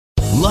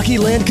Lucky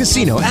Land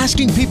Casino,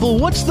 asking people,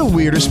 what's the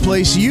weirdest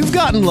place you've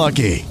gotten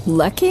lucky?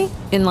 Lucky?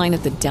 In line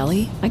at the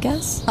deli, I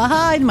guess?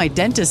 Aha, in my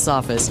dentist's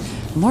office.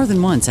 More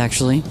than once,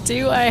 actually.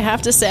 Do I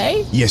have to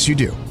say? Yes, you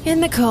do. In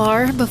the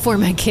car before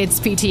my kids'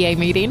 PTA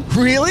meeting.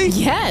 Really?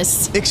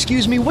 Yes.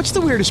 Excuse me, what's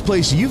the weirdest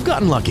place you've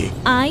gotten lucky?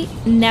 I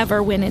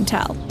never win and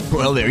tell.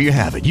 Well, there you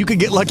have it. You can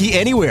get lucky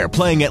anywhere,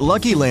 playing at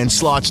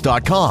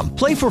LuckyLandSlots.com.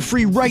 Play for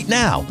free right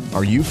now.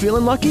 Are you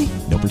feeling lucky?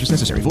 No purchase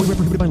necessary. Void where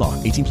prohibited by law.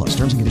 18 plus.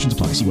 Terms and conditions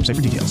apply. See website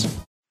for details.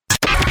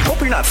 Hope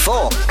you're not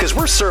full, because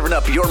we're serving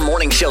up your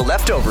morning show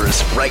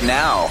leftovers right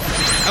now.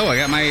 Oh, I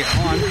got my...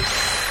 Hold on.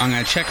 I'm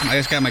going to check. I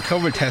just got my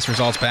COVID test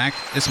results back.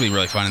 This will be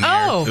really fun in the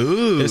air.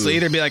 Ooh. This will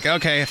either be like,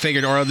 okay, I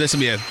figured, or this will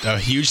be a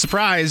huge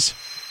surprise.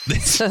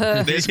 This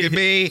can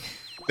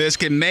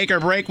make or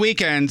break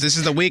weekends. This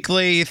is the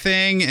weekly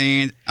thing,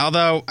 and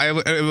although I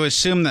would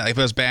assume that if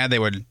it was bad, they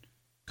would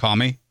call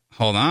me.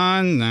 Hold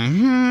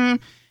on.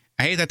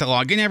 I hate that to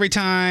log in every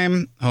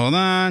time. Hold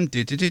on.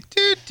 Put your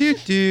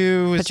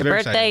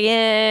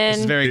birthday in.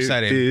 This is very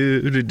exciting.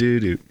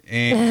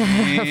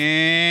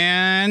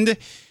 And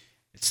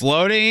it's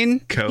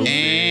loading. COVID.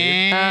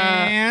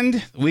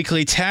 And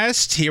weekly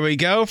test. Here we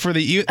go for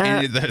the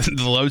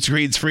the load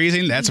screen's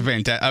freezing. That's a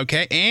fantastic.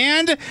 Okay,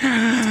 and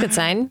That's a good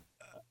sign.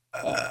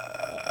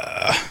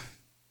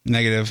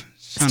 negative.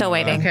 Still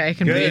waiting. Okay, I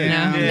can breathe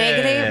now.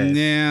 Negative?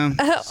 Yeah.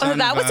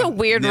 That was a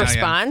weird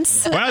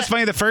response. Well, it's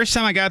funny. The first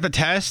time I got the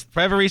test, for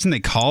whatever reason, they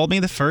called me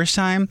the first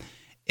time,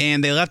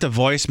 and they left a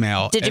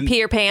voicemail. Did you pee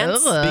your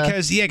pants?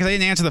 Because I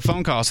didn't answer the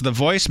phone call. So the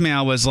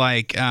voicemail was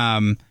like,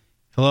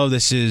 hello,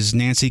 this is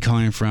Nancy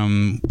calling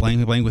from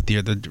blank with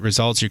the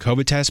results of your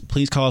COVID test.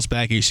 Please call us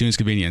back at your soonest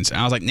convenience. And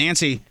I was like,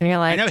 Nancy, and you're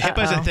like, I know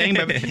HIPAA's a thing,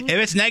 but if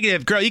it's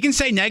negative, girl, you can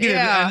say negative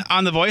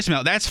on the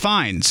voicemail. That's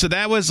fine. So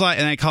that was like,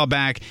 and I called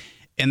back,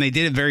 and they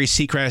did it very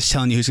Seacrest,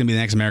 telling you who's going to be the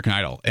next American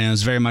Idol. And it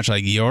was very much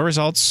like, your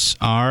results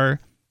are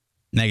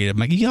negative. I'm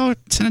like, y'all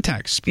send a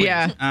text, please.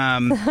 Yeah.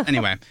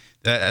 Anyway.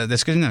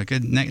 That's good enough.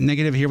 Good.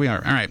 Negative. Here we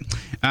are. All right.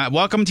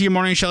 Welcome to your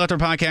Morning Show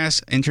Leftover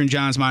Podcast. Intern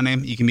John's my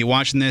name. You can be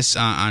watching this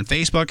on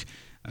Facebook.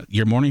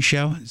 Your Morning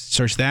Show.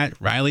 Search that.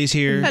 Riley's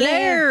here.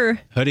 Hello.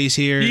 Hoodie's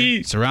here.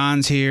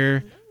 Saran's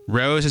here.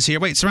 Rose is here.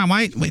 Wait, Saran.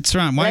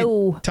 Saran, why?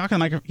 Hello.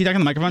 Talking on the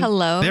microphone.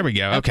 Hello. There we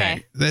go.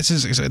 Okay. There's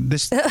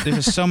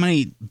just so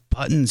many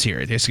buttons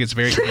here. This gets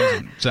very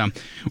confusing. So,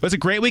 it was a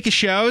great week of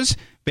shows.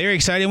 Very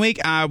exciting week.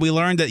 We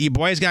learned that you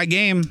boys got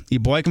game. You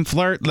boy can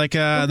flirt like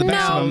the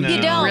best of them. No,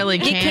 you don't. Really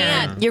You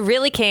can't. can't. You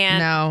really can't.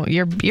 No,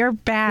 you're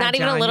bad. Not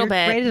even a John. little You're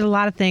bit. great at a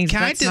lot of things.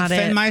 Can I That's not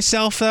defend it.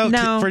 myself, though,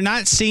 No. for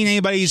not seeing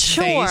anybody's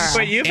Sure. face?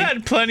 But you've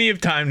had plenty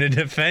of time to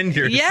defend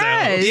yourself.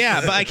 Yes.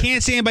 Yeah, but I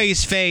can't see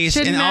anybody's face.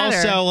 Shouldn't and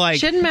matter. also, like...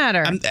 Shouldn't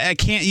matter. I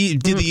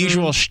can't do the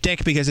usual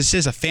shtick because this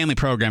is a family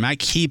program. I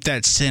keep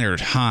that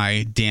centered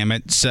high, damn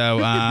it. So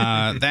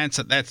that's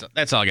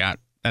all I got.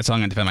 That's all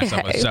I'm going to defend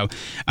myself with. So,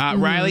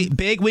 Riley,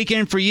 big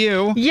weekend for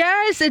you.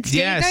 Yes, it's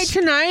date night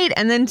tonight,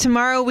 and then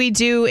tomorrow we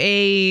do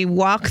a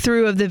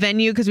walkthrough of the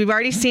venue because we've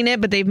already seen it,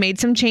 but they've made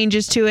some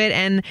changes to it,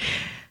 and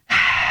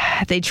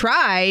they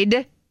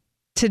tried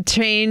to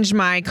change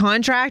my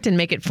contract and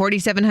make it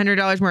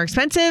 $4,700 more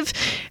expensive,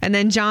 and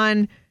then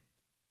John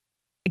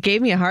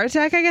gave me a heart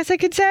attack, I guess I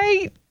could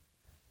say.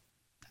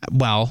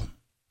 Well,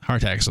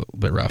 heart attack's a little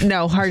bit rough.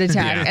 No, heart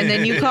attack. Yeah. And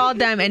then you called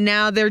them, and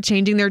now they're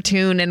changing their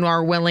tune and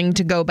are willing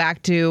to go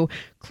back to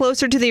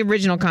closer to the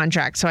original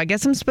contract. So I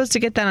guess I'm supposed to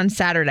get that on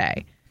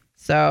Saturday.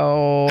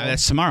 So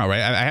that's tomorrow,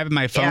 right? I have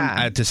my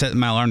phone to set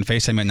my alarm to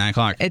FaceTime at 9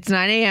 o'clock. It's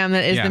 9 a.m.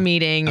 That is the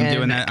meeting. I'm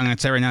doing that. I'm going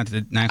to say right now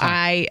to 9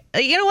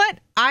 o'clock. You know what?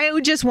 I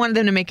just wanted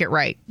them to make it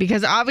right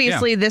because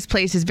obviously this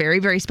place is very,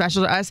 very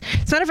special to us.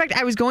 As a matter of fact,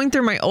 I was going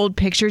through my old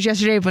pictures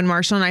yesterday of when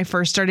Marshall and I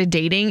first started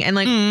dating, and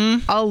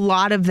a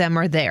lot of them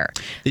are there.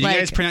 Did you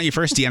guys print out your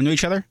first DM to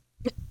each other?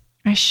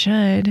 I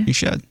should. You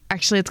should.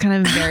 Actually, it's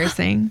kind of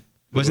embarrassing.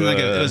 Wasn't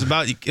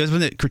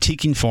it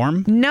critiquing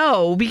form?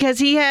 No, because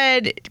he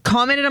had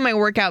commented on my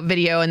workout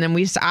video, and then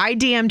I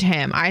DM'd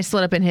him. I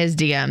slid up in his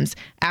DMs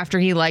after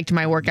he liked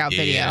my workout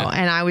video,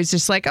 and I was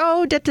just like,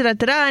 "Oh, da da da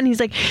da da," and he's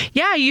like,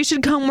 "Yeah, you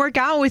should come work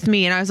out with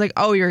me," and I was like,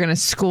 "Oh, you're gonna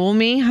school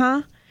me,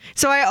 huh?"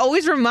 So I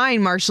always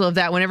remind Marshall of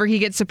that whenever he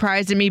gets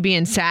surprised at me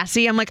being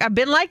sassy. I'm like, I've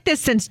been like this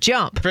since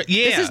jump.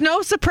 This is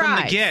no surprise.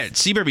 From the get.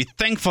 So you better be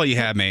thankful you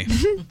have me.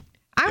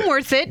 I'm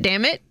worth it,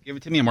 damn it. Give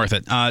it to me, I'm worth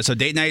it. So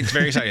date night is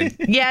very exciting.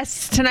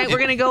 Yes, tonight we're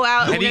going to go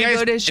out. We're going to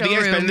go to a showroom.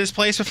 Have you guys been to this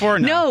place before?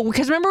 No,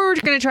 because remember we were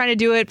going to try to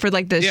do it for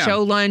like the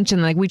show lunch,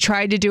 and like we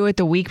tried to do it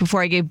the week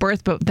before I gave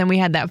birth, but then we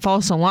had that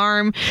false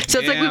alarm. So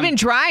it's like we've been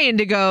trying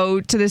to go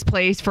to this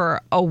place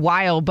for a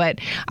while, but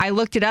I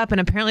looked it up,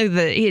 and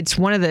apparently it's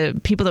one of the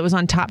people that was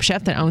on Top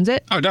Chef that owns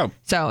it. Oh, dope.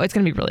 So it's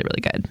going to be really,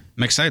 really good.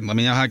 I'm excited. Let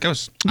me know how it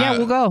goes. Yeah,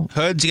 we'll go.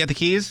 Hoods, you got the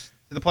keys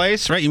to the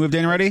place, right? You moved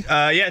in already?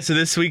 Yeah, so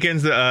this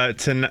weekend's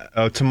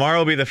tomorrow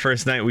will be the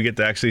first night we get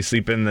to actually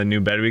sleep in the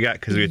new bed we got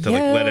because we have to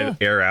let it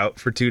air out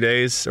for 2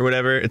 days or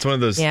whatever. It's one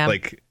of those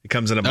like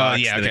comes in a box.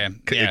 yeah, and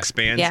okay. it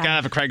expands. Yeah. It's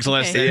gotta have a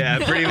Craigslist. Okay. Yeah,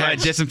 pretty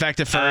much. Disinfect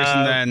it first,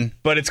 and then.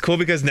 But it's cool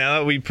because now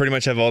that we pretty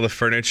much have all the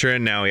furniture,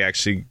 and now we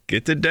actually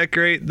get to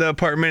decorate the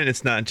apartment.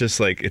 It's not just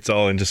like it's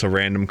all in just a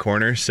random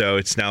corner. So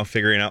it's now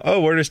figuring out,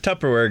 oh, where does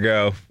Tupperware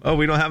go? Oh,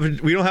 we don't have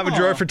a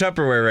drawer for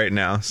Tupperware right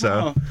now.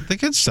 So The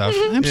good stuff.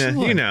 yeah,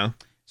 Absolutely. you know.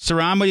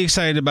 Saram, what are you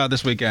excited about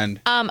this weekend?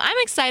 I'm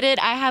excited.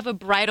 I have a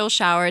bridal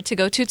shower to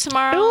go to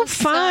tomorrow. Oh,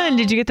 fun. so-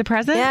 Did you get the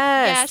present?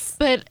 Yes,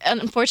 but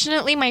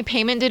unfortunately, my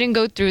payment didn't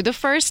go through the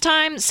first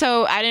time,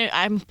 so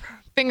I'm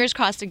fingers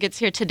crossed it gets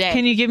here today.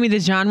 Can you give me the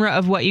genre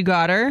of what you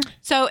got her?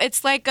 So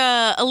it's like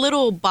a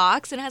little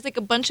box and it has like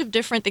a bunch of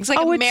different things, like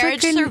Oh, a it's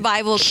marriage like a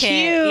survival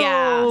kit.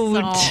 Yeah, so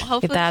cute.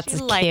 hopefully That's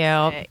she likes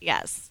cute. it.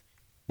 Yes.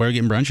 Where are you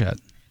getting brunch at?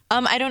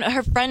 I don't know.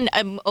 Her friend,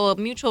 a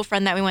mutual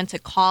friend that we went to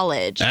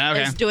college,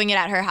 Okay. is doing it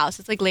at her house.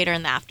 It's like later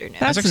in the afternoon.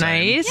 That's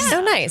exciting. nice. So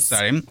nice.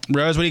 Exciting.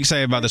 Rose, what are you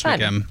excited about this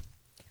weekend?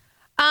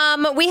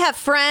 We have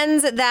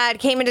friends that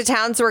came into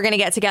town, so we're going to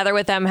get together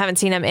with them. Haven't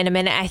seen them in a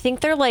minute. I think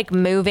they're like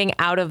moving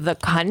out of the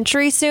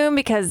country soon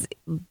because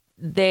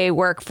they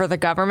work for the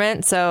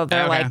government. So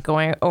they're Okay. like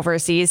going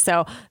overseas.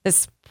 So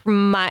this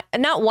not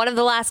one of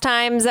the last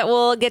times that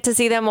we'll get to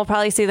see them. We'll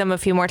probably see them a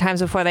few more times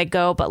before they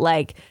go. But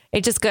like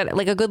it's just good,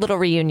 like a good little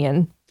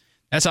reunion.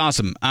 That's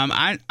awesome.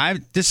 I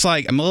just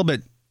like I'm a little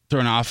bit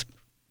thrown off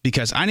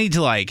because I need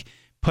to like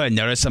put a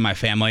notice on my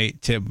family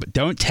to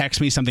don't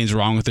text me something's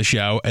wrong with the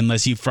show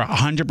unless you for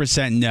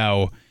 100%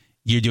 know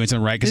you're doing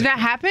something right. Did that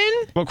happen?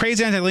 Well,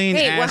 Crazy Aunt Eileen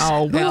Wait,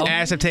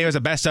 asked if today was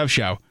a best of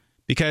show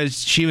because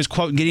she was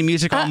quote getting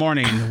music all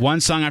morning, one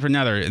song after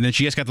another, and then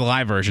she just got the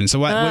live version. So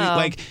what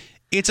like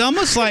it's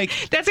almost like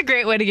That's a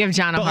great way to give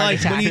John a but heart like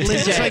attack. when you,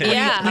 it's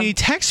like when you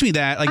text me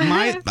that, like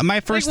my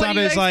first what thought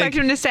do you is like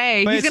expect him to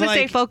say? but He's it's going to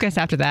stay like- focused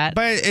after that.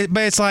 But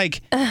it's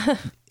like,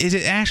 is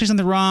it actually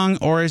something wrong,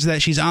 or is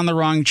that she's on the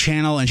wrong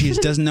channel and she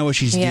just doesn't know what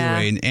she's Yeah.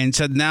 doing? And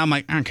so now I'm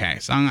like, okay,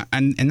 so I'm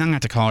gonna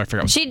have to call her.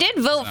 Figure out. She did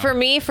vote for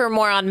me for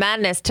More on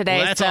Madness today.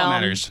 Well, that's so all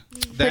that matters.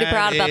 Pretty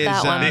proud about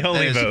that one. The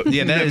only vote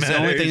Yeah, that that is the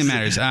only thing that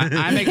matters.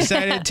 I'm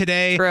excited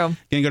today. True.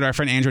 Gonna go to our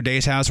friend Andrew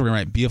Day's house. We're gonna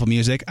write beautiful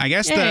music. I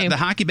guess Yay. the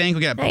hockey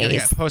banquet got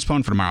Nice.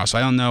 postponed for tomorrow, so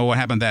I don't know what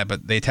happened with that,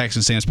 but they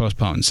texted saying it's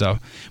postponed. So,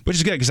 which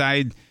is good because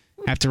I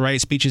have to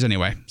write speeches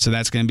anyway. So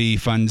that's going to be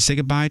fun to say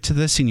goodbye to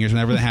the seniors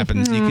whenever that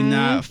happens. You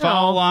can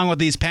follow along with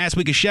these past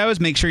week of shows.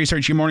 Make sure you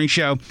search Your Morning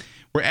Show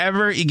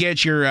wherever you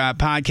get your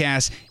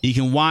podcasts. You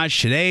can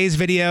watch today's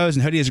videos,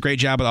 and Hoodie does a great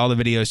job with all the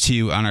videos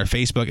too on our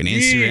Facebook and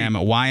Instagram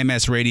at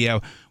YMS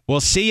Radio. We'll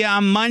see you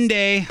on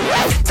Monday.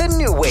 The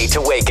new way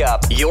to wake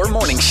up. Your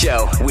morning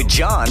show with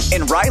John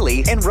and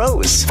Riley and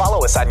Rose.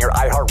 Follow us on your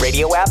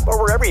iHeartRadio app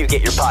or wherever you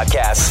get your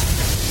podcasts.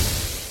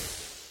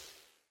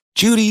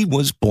 Judy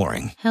was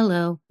boring.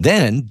 Hello.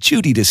 Then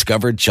Judy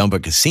discovered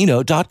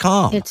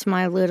ChumbaCasino.com. It's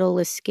my little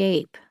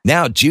escape.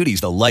 Now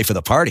Judy's the life of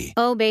the party.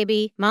 Oh,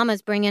 baby,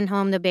 mama's bringing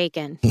home the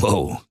bacon.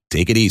 Whoa,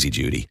 take it easy,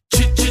 Judy.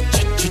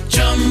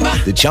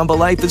 The Chumba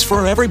life is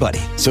for everybody.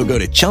 So go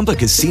to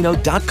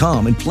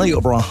ChumbaCasino.com and play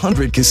over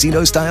 100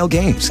 casino-style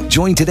games.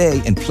 Join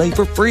today and play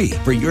for free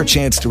for your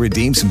chance to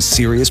redeem some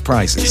serious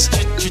prizes.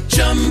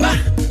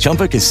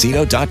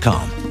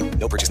 ChumbaCasino.com.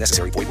 No purchase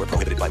necessary. Void where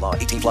prohibited by law.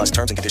 18+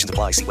 terms and conditions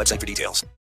apply. See website for details.